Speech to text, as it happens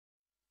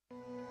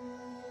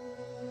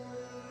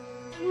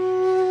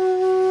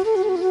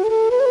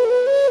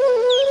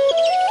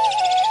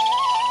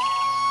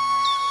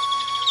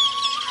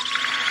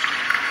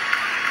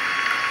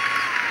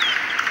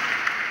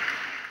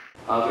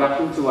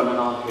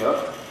out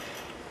here.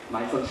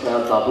 Myself,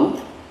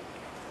 Sarathbabu,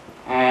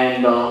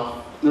 and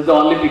this is the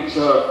only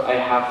picture I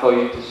have for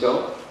you to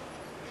show.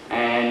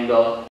 And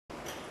the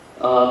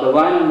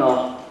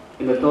one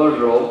in the third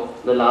row,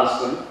 the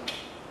last one,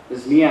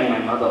 is me and my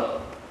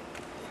mother.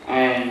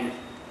 And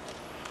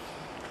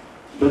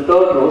the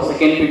third row,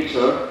 second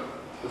picture,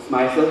 is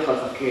myself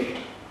as a kid.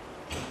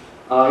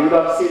 You would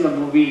have seen the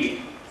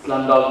movie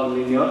Slumdog,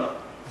 Millionaire,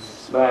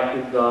 but I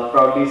could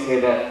proudly say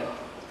that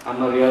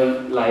I'm a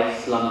real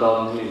life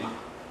slumdog millionaire.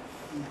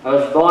 I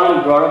was born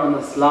and brought up in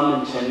the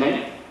slum in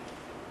Chennai,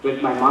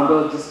 with my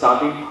mother just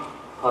starting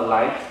her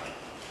life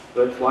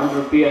with 1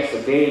 rupee as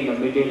a day in the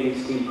midday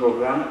meal scheme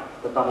program,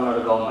 the Tamil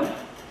Nadu government.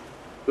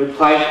 With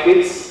 5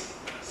 kids,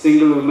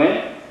 single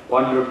woman,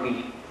 1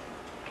 rupee.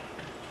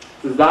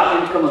 Since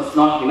that income was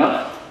not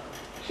enough,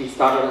 she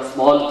started a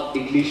small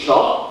idli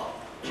shop,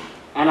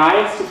 and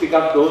I used to pick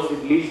up those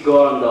idlis,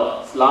 go on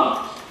the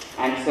slum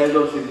and sell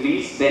those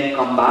idlis, then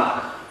come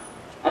back.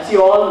 As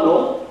you all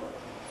know,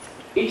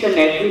 each and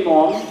every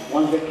mom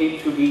wants their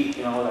kid to be,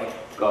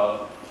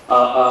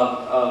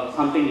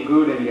 something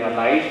good in their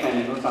life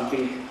and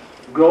something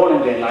grown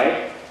in their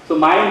life. So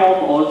my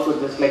mom also,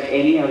 just like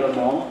any other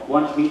mom,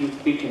 wants me to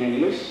speak in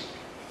English.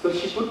 So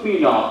she put me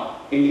in an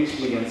English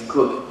medium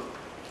school.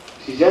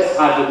 She just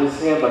had the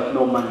desire but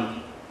no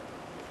money.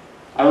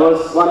 I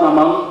was one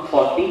among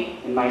 40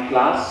 in my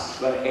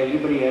class, where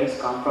everybody else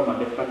come from a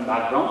different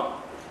background.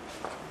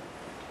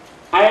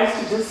 I used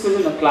to just sit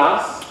in the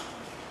class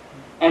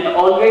and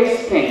always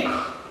think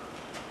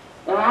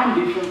that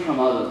I'm different from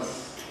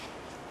others.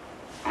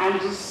 I'm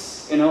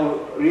just,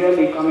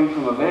 really coming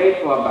from a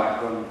very poor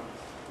background,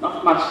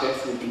 not much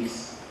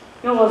facilities.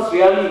 Was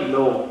really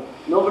low.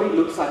 Nobody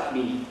looks at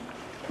me.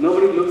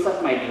 Nobody looks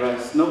at my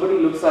dress. Nobody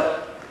looks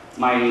at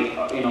my,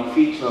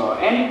 feature or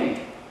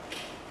anything.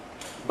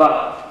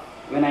 But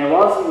when I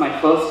was in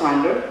my first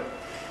standard,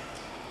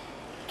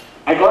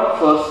 I got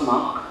first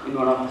mark in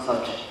one of the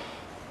subjects.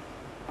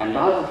 And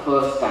that was the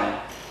first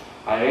time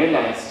I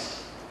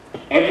realized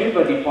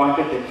everybody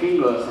pointed their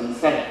fingers and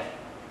said,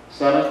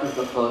 Sharath is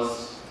the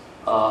first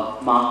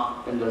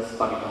mark in this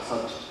particular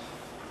subject.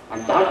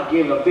 And that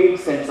gave a big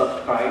sense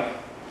of pride,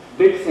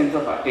 big sense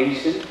of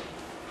attention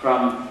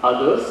from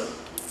others,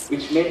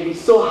 which made me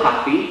so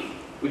happy,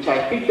 which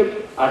I picked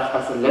up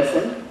as a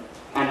lesson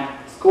and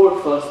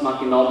scored first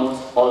mark in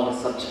almost all the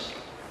subjects.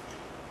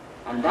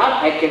 And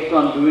that I kept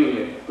on doing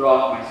it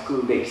throughout my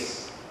school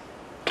days.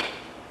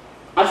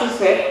 As I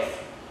said,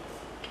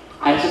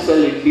 I used to sell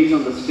idlis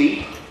on the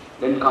street,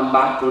 then come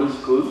back, go to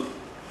school.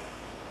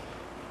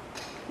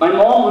 My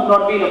mom would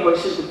not be in a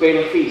position to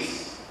pay the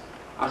fees.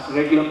 As a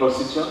regular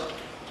procedure,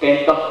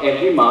 10th of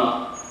every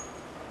month,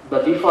 the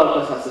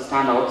defaulters has to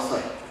stand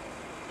outside.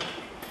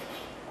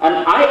 And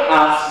I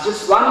asked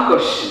just one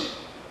question.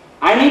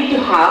 I need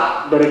to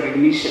have the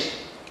recognition.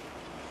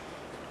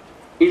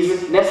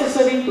 Is it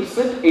necessary to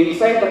sit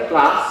inside the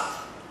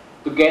class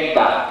to get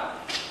that?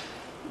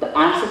 The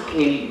answer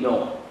came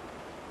no.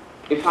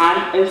 If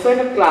I'm inside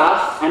the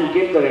class and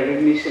get the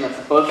recognition as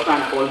a first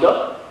rank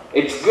holder,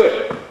 it's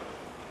good.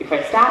 If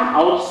I stand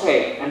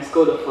outside and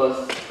score the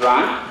first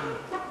rank,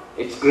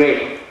 it's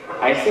great.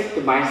 I said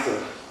to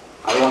myself,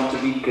 I want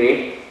to be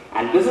great,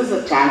 and this is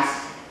a chance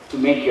to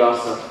make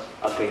yourself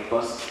a great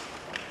person.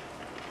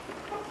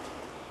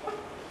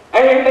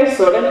 I realized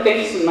certain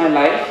things in my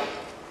life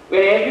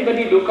where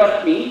everybody look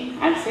at me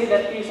and say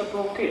that he is a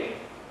poor kid.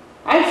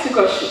 I asked the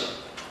question,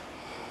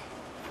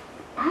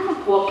 I'm a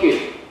poor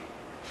kid.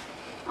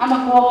 I'm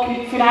a poor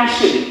kid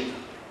financially,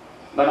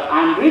 but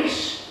I'm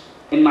rich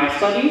in my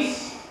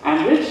studies,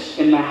 I'm rich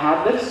in my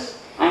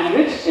habits, I'm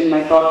rich in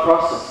my thought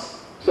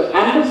process. So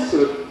I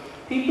understood,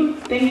 people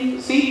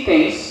see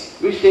things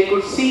which they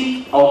could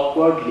see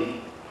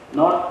outwardly,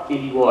 not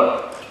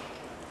inward.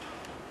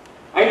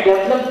 I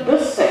developed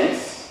this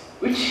sense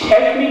which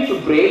helped me to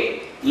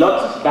break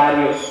lots of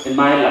barriers in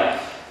my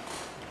life.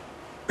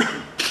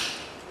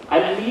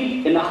 I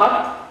live in a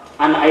hut,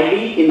 and I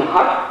live in a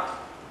hut.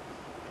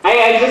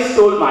 I just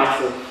told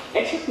myself,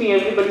 except me,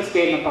 everybody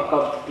stay in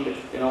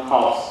a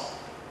house.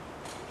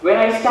 When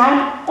I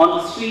stand on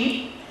the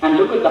street and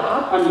look at the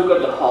hut and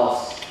look at the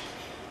house,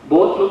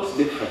 both looks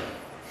different.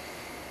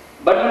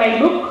 But when I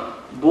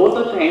look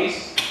both the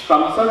things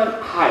from a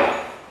certain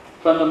height,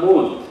 from the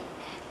moon,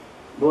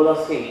 both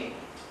are same.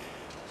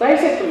 So I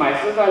said to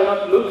myself, I will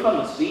not look from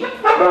the street,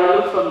 but I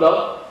look from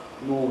the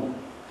moon,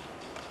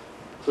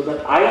 so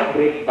that I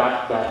break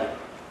that barrier.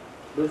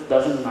 This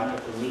doesn't matter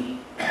to me.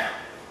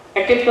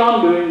 I kept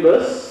on doing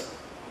this.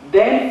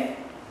 Then,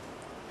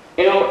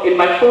 in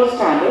my first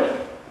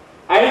standard,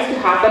 I used to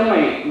have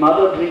my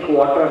mother drink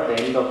water at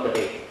the end of the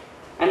day.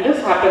 And this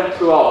happened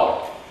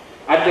throughout.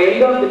 At the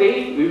end of the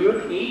day, we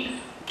would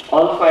eat,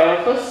 all 5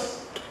 of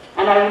us,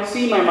 and I would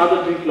see my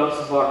mother drink lots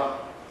of water.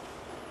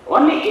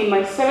 Only in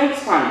my 7th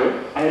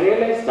standard, I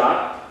realized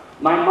that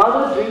my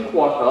mother drink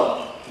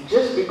water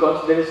just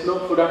because there is no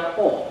food at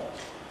home.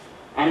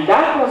 And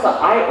that was an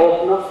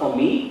eye-opener for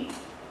me,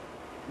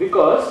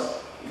 because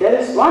there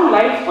is one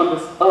life on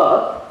this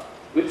earth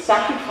which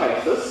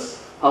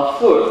sacrifices her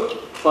food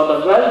for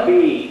the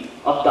well-being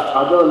of the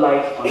other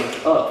life on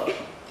this earth.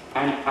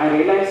 And I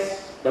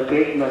realized the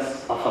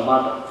greatness of a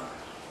mother.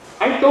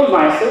 I told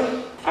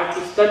myself I have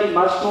to study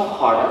much more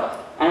harder,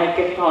 and I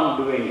kept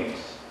on doing it.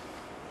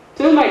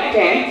 Till my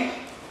 10th,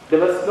 there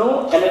was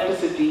no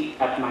electricity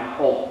at my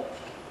home.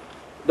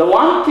 The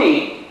one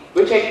thing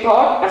which I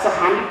thought as a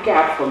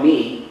handicap for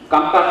me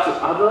compared to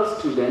other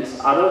students,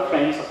 other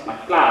friends of my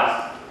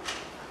class,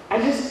 I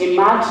just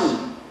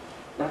imagined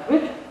that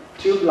with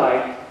tube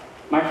light,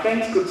 my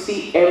friends could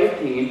see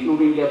everything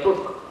including their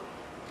book.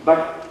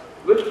 But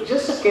with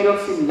just a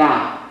kerosene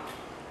lamp,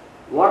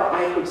 what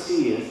I could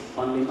see is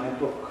only my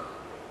book.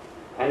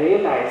 I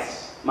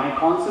realized my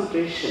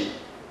concentration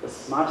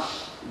is much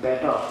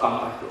better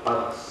compared to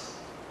others.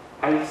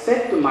 I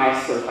said to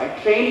myself, I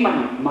trained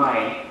my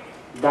mind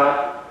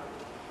that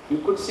you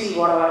could see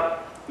whatever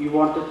you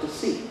wanted to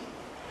see.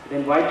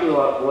 Then why do you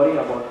worry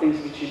about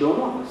things which you don't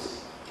want to see?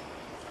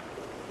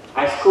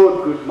 I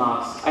scored good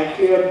marks. I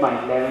cleared my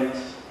 11th.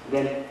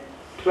 Then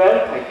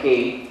 12th I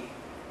came.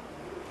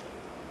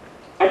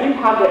 I didn't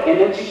have the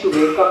energy to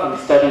wake up and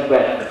study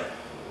well.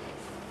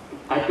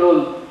 I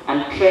told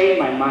and trained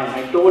my mind.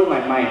 I told my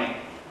mind,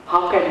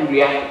 how can you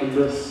react in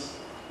this?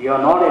 You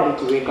are not able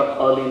to wake up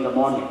early in the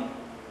morning.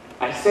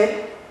 I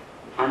said,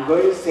 I'm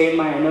going to save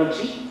my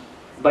energy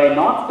by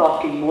not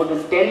talking more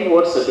than 10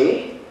 words a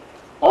day.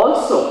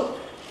 Also,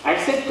 I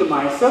said to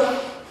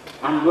myself,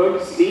 I'm going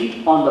to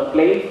sleep on the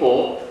plain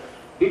floor,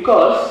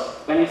 because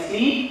when I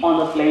sleep on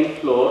the plain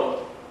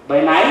floor,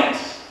 by night,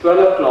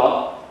 12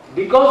 o'clock,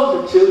 because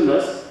of the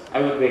chillness,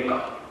 I would wake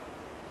up.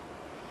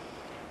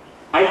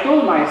 I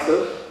told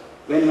myself,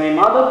 when my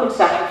mother could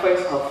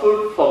sacrifice her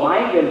food for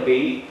my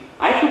well-being,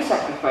 I could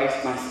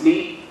sacrifice my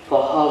sleep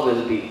for her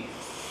well-being.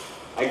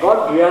 I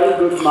got really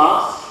good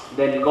marks,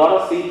 then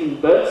got a seat in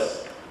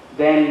BITS.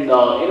 Then,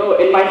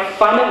 in my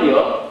final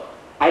year,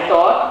 I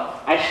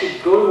thought I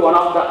should go to one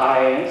of the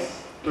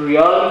IIMs to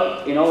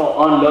really,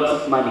 earn lots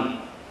of money.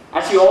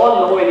 As you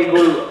all know, when you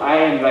go to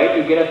IIM, right,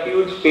 you get a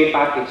huge pay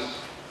package.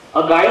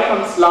 A guy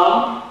from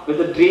slum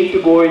with a dream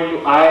to go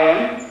into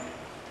IIM,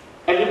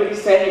 everybody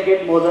said you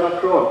get more than 1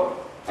 crore.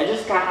 I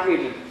just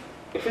calculated.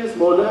 If it is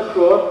more than 1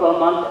 crore per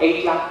month,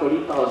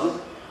 8,30,000,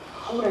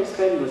 how would I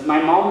spend this? My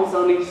mom is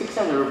earning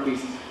 600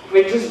 rupees. If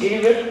I just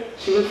give it,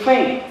 she will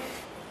faint.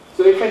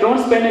 So if I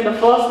don't spend in the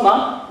first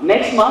month,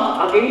 next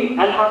month, again,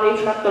 I'll have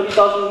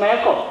 8,30,000 in my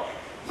account.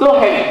 So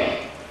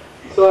heavy.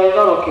 So I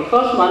thought, okay,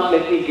 first month,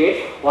 let me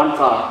get 1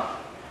 car.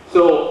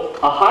 So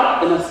a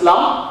hut in a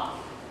slum,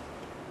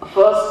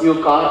 first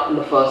new car in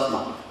the first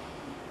month.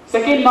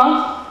 Second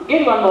month,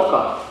 get 1 more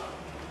car.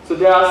 So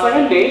there are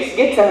 7 days,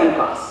 get 7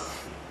 cars.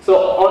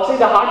 So outside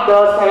the hut, there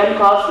are 7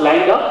 cars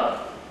lined up.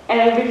 And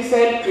everybody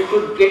said we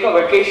could take a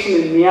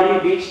vacation in Miami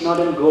Beach, not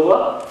in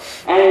Goa.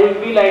 And it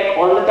would be like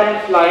all the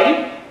time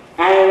flying.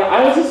 And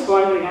I was just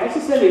wondering, I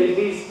just said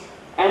these.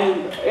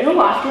 And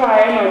after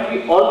I would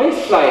be always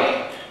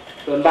flying.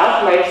 So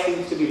that life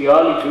seems to be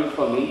really good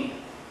for me.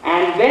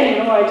 And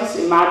then, I just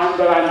imagined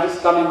that I'm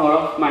just coming out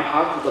of my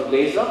heart with a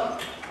blazer.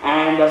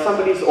 And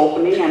somebody's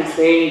opening and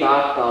saying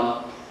that,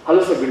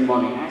 hello sir, good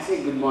morning. I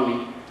say good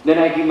morning. Then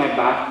I give my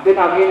bag. Then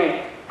again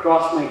I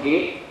cross my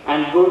gate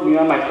and go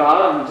near my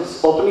car and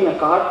just opening a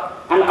car.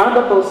 And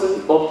another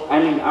person,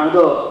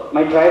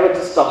 my driver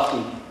just stops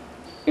me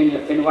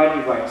in white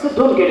and white. So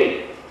don't get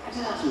it. I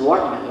just asked,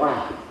 what man, what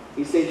happened?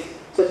 He says,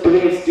 so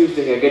today is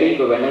Tuesday, you're getting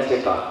to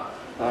Wednesday car.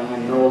 I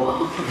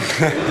know.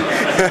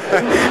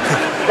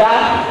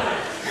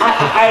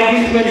 I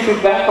didn't even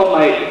put back for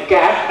my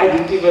cab. I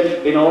didn't even,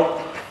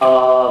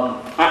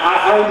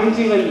 I didn't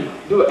even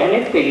do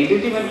anything. He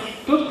didn't even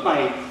took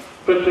my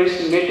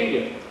preparation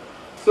material.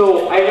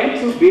 So I went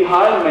to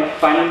Bihar in my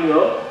final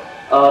year,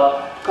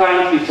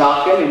 currently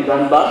Jharkhand in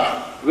Dhanbad,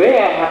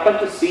 where I happened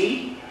to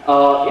see,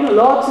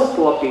 lots of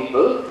poor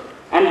people,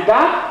 and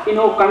that,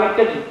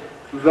 connected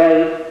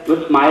well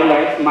with my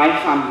life, my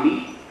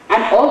family.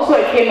 And also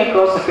I came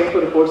across a paper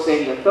report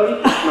saying that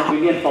 30% of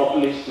Indian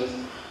population is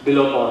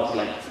below poverty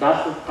line.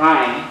 That's the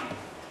time,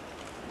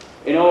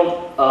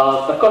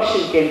 the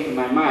question came to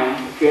my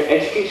mind, if your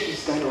education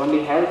is going to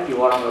only help you,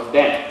 what about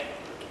them?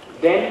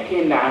 Then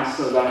came the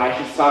answer that I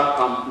should start a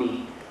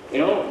company.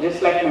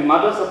 Just like my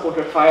mother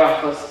supported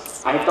 5 of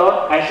us, I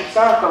thought I should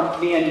start a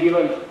company and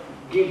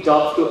give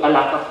jobs to a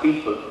lakh of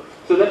people.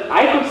 So that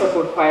I could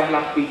support 5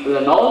 lakh people.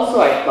 And also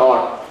I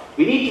thought,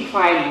 we need to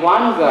find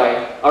 1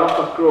 guy out of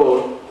 1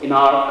 crore in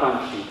our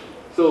country.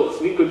 So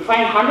we could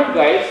find 100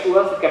 guys who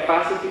has the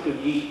capacity to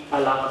give a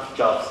lot of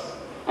jobs.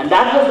 And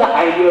that was the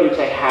idea which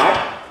I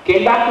had.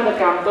 Came back to the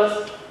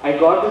campus, I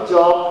got the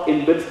job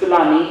in BITS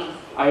Pilani.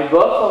 I worked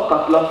for a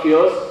couple of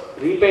years,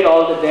 repaid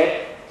all the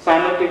debt.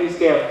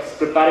 Simultaneously I was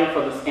preparing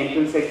for this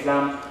entrance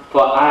exam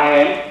for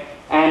IIM,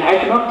 and I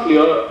could not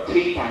clear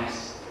 3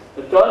 times.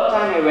 The 3rd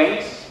time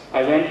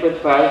I went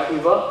with viral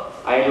fever.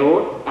 I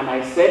wrote and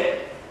I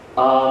said,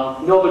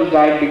 nobody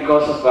died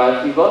because of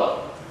viral fever.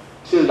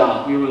 Chill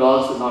down, you will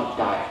also not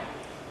die.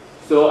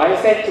 So I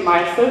said to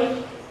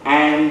myself,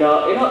 and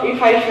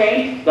if I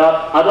faint, the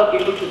other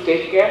people should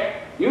take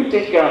care. you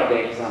take care of the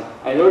exam.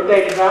 I wrote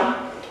the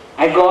exam,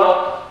 I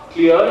got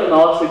clear in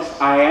all 6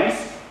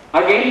 IIMs.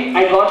 Again,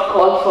 I got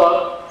called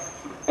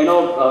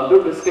for,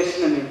 do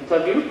discussion and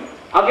interview.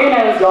 Again,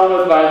 I was down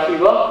with viral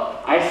fever.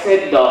 I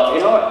said,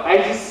 I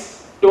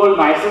just told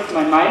myself in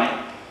my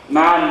mind,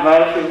 man,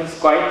 viral fever is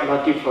quite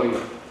lucky for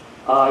you.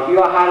 You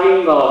are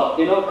having,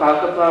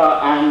 Calcutta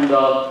and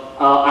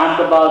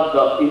Ahmedabad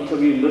the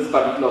interview in this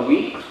particular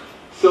week.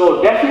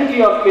 So definitely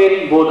you are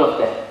clearing both of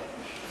them.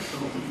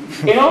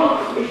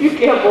 If you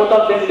clear both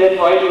of them, then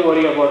why do you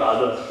worry about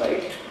others,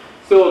 right?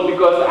 So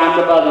because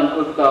Ahmedabad and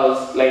Calcutta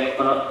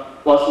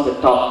was in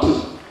the top 2.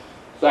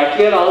 So I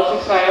cleared all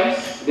 6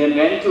 IIMs, then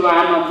went to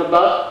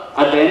Ahmedabad.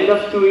 At the end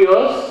of 2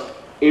 years,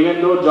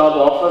 even though job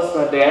offers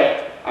were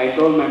there, I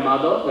told my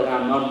mother that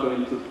I'm not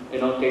going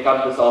to, take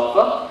up this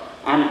offer.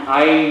 And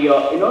I,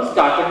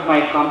 started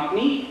my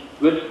company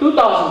with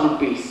 2,000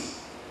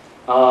 rupees.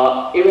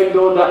 Even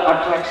though the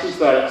attractions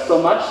were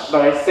so much,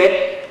 but I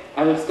said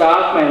I will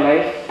start my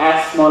life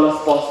as small as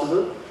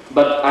possible,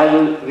 but I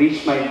will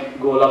reach my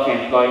goal of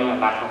employing a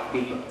lakh of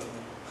people.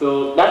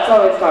 So that's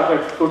how I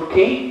started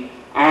Foodking.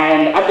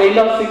 And at the end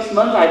of 6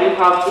 months, I didn't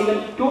have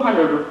even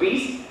 200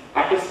 rupees.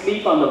 I had to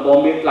sleep on the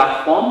Bombay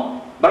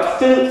platform. But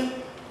still,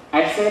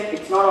 I said,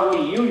 it's not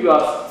only you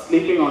are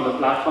sleeping on the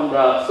platform,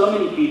 there are so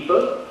many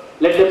people.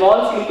 Let them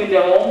all sleep in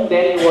their home,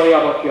 then you worry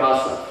about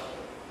yourself.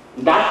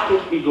 That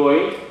kept me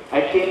going.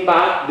 I came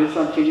back, did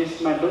some changes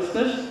to my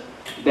business.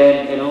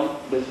 Then,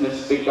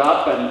 business picked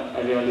up and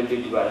I really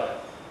did well.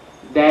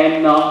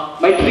 Then,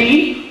 my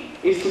dream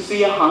is to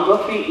see a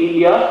hunger-free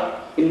India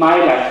in my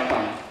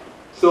lifetime.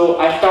 So,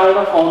 I started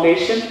a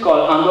foundation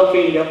called Hunger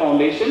Free India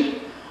Foundation.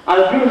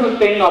 And the beautiful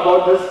thing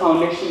about this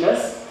foundation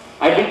is,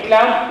 I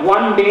declared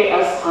one day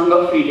as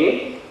Hunger Free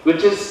Day,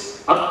 which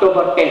is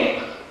October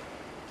 10th.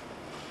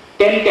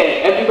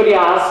 10-10, everybody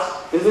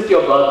asked, is it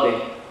your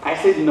birthday? I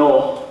said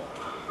no.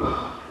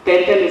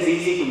 10-10 is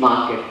easy to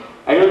market.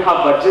 I don't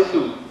have budget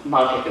to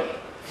market it.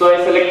 So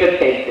I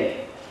selected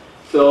 10-10.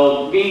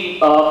 So we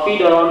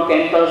feed around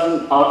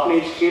 10,000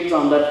 orphanage kids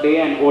on that day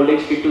and old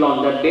age people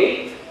on that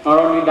day. Not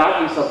only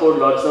that, we support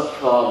lots of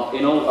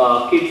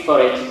kids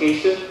for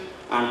education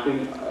and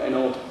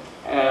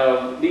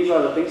these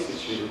are the things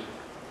which we do.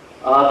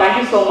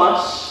 Thank you so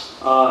much.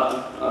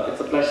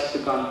 It's a pleasure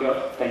to come here.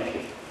 Thank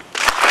you.